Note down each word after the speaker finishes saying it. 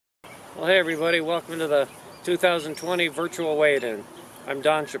Well, hey everybody, welcome to the 2020 virtual wade-in. I'm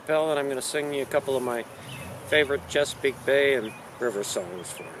Don Shappelle, and I'm going to sing you a couple of my favorite Chesapeake Bay and river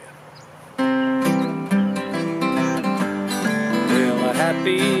songs for you. Well, a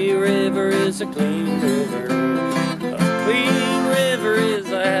happy river is a clean river. A clean river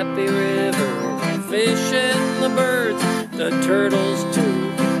is a happy river. The fish and the birds, the turtles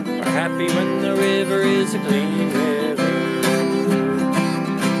too, are happy when the river is a clean river.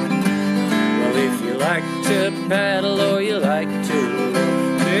 Like to paddle or you like to,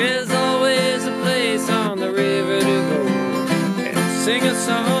 there's always a place on the river to go and sing a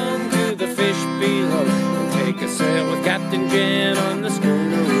song to the fish below, and take a sail with Captain Jen on the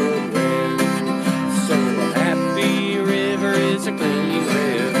schooner Woodwind. So a happy river is a clean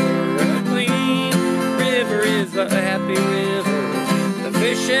river. A clean river is a happy river. The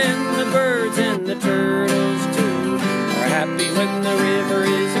fish and the birds and the turtles too are happy when the river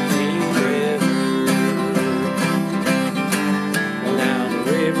is a clean river.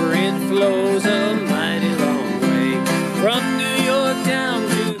 Flows a mighty long way from New York down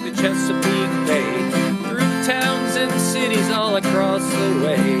to the Chesapeake Bay, through towns and cities all across the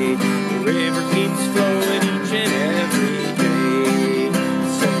way. The river keeps flowing each and every day.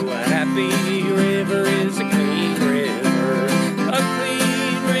 So a happy river is a clean river. A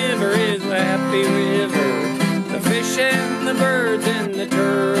clean river is a happy river. The fish and the birds and the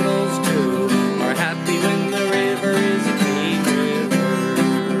turtles too are happy when the river is a clean river.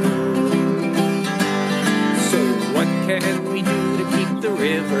 What can we do to keep the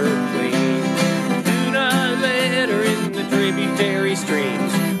river clean? Do not let her in the tributary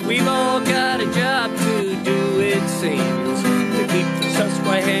streams. We've all got a job to do, it seems, to keep the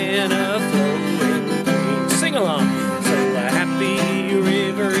Susquehanna flowing clean. Sing along! So a happy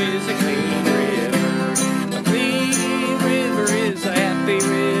river is a clean river. A clean river is a happy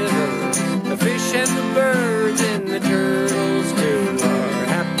river. The fish and the birds and the turtles too are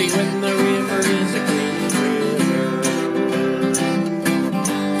happy when the river is a clean river.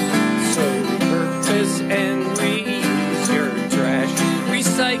 And reuse your trash.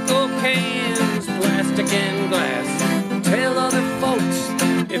 Recycle cans, plastic and glass. Tell other folks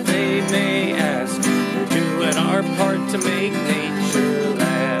if they may ask. We're doing our part to make nature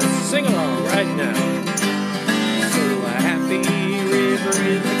last. Sing along right now. So a happy river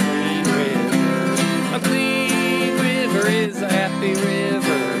is a clean river. A clean river is a happy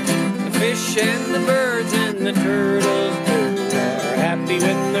river. The fish and the birds and the turtles too are happy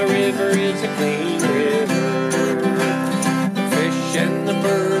when the river is a clean river. The fish and the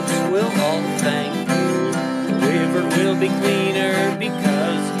birds will all thank you. The river will be cleaner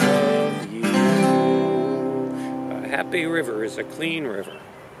because of you. A happy river is a clean river.